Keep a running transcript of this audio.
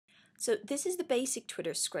So this is the basic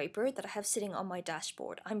Twitter scraper that I have sitting on my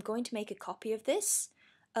dashboard. I'm going to make a copy of this,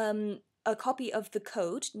 a copy of the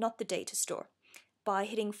code, not the data store, by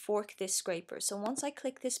hitting fork this scraper. So once I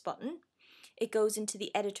click this button, it goes into the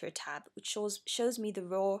editor tab, which shows me the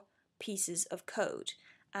raw pieces of code.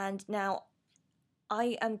 And now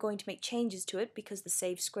I am going to make changes to it because the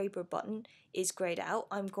save scraper button is grayed out.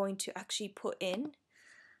 I'm going to actually put in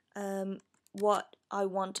what I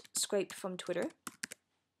want scraped from Twitter.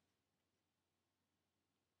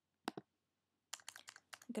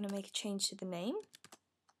 I'm going to make a change to the name.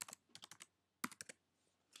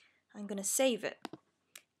 I'm going to save it.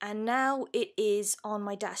 And now it is on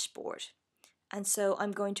my dashboard. And so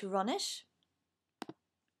I'm going to run it.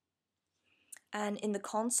 And in the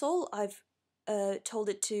console, I've told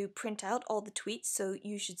it to print out all the tweets. So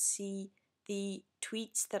you should see the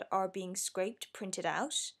tweets that are being scraped printed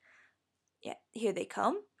out. Yeah, here they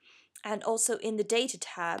come. And also in the data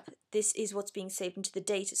tab, this is what's being saved into the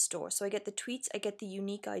data store. So I get the tweets, I get the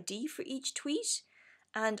unique ID for each tweet,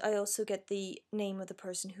 and I also get the name of the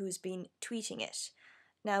person who has been tweeting it.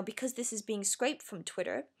 Now, because this is being scraped from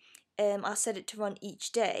Twitter, I'll set it to run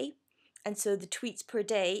each day, and so the tweets per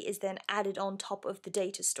day is then added on top of the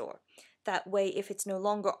data store. That way, if it's no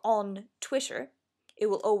longer on Twitter, it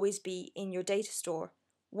will always be in your data store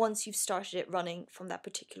once you've started it running from that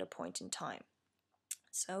particular point in time.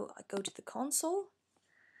 So I go to the console,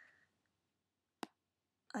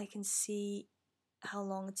 I can see how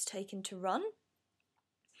long it's taken to run,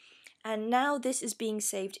 and now this is being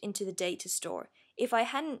saved into the data store. If I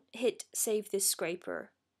hadn't hit save this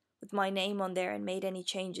scraper with my name on there and made any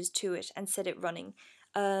changes to it and set it running,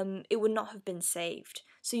 it would not have been saved.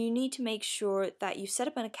 So you need to make sure that you set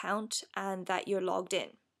up an account and that you're logged in.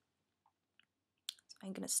 So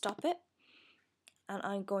I'm going to stop it, and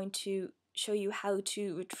I'm going to show you how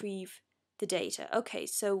to retrieve the data. Okay,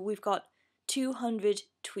 so we've got 200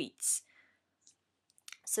 tweets.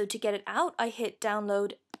 So to get it out, I hit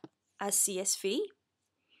download as CSV,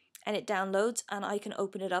 and it downloads, and I can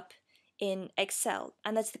open it up in Excel.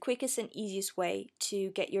 And that's the quickest and easiest way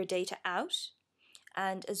to get your data out.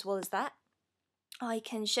 And as well as that, I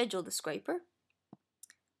can schedule the scraper.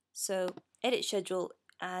 So edit schedule,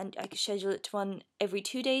 and I can schedule it to run every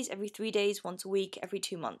 2 days, every 3 days, once a week, every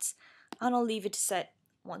 2 months. And I'll leave it to set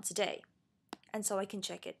once a day. And so I can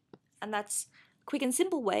check it. And that's a quick and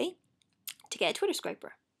simple way to get a Twitter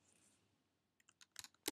scraper.